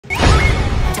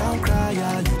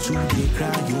Babe,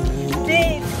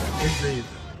 Yes, babe.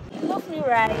 you love me,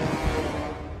 right?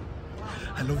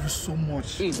 I love you so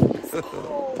much.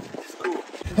 Oh,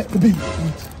 Babe,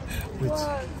 wait.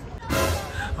 what?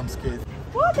 I'm scared.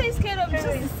 What are you scared of? Just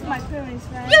to see my parents,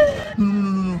 right?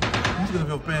 No. I'm scared of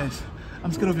your parents.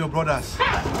 I'm scared of your brothers.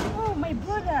 Oh, my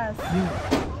brothers.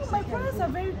 Oh, my brothers are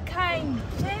very kind,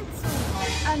 gentle,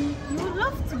 and you would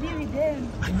love to be with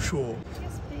them. Are you sure?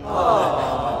 Yes, babe.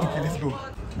 Okay, let's go.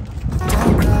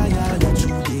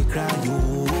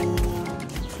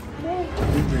 Babe,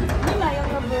 me my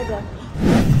younger brother.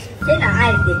 Say na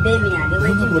eyes dey pay me and they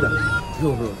waiting for me.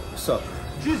 Yo, bro, what's up?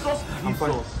 I'm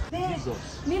fine. Babe,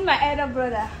 me my elder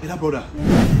brother. Hey, that brother.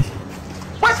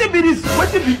 Wetin be this?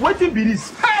 Wetin be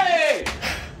this? Hey!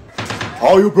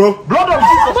 How are you, bro? Blood of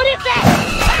Jesus! What is that?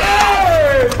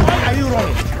 Hey! Why are you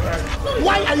running?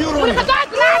 Why are you running?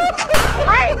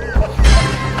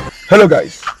 Hello,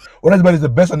 guys. OneXBet is the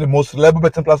best and the most reliable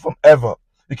betting platform ever.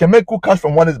 You can make cool cash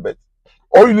from OneXBet.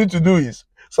 All you need to do is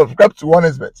subscribe to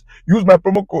OneXBet. Use my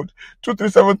promo code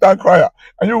 237TimeCryer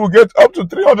and you will get up to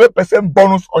 300%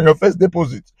 bonus on your first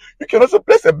deposit. You can also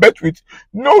place a bet with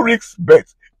no risk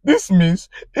bet. This means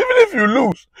even if you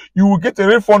lose, you will get a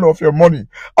refund of your money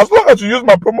as long as you use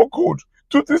my promo code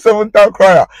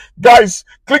 237TimeCryer. Guys,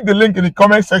 click the link in the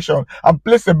comment section and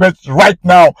place a bet right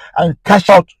now and cash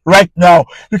out right now.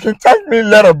 You can thank me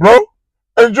later, bro.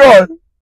 Enjoy.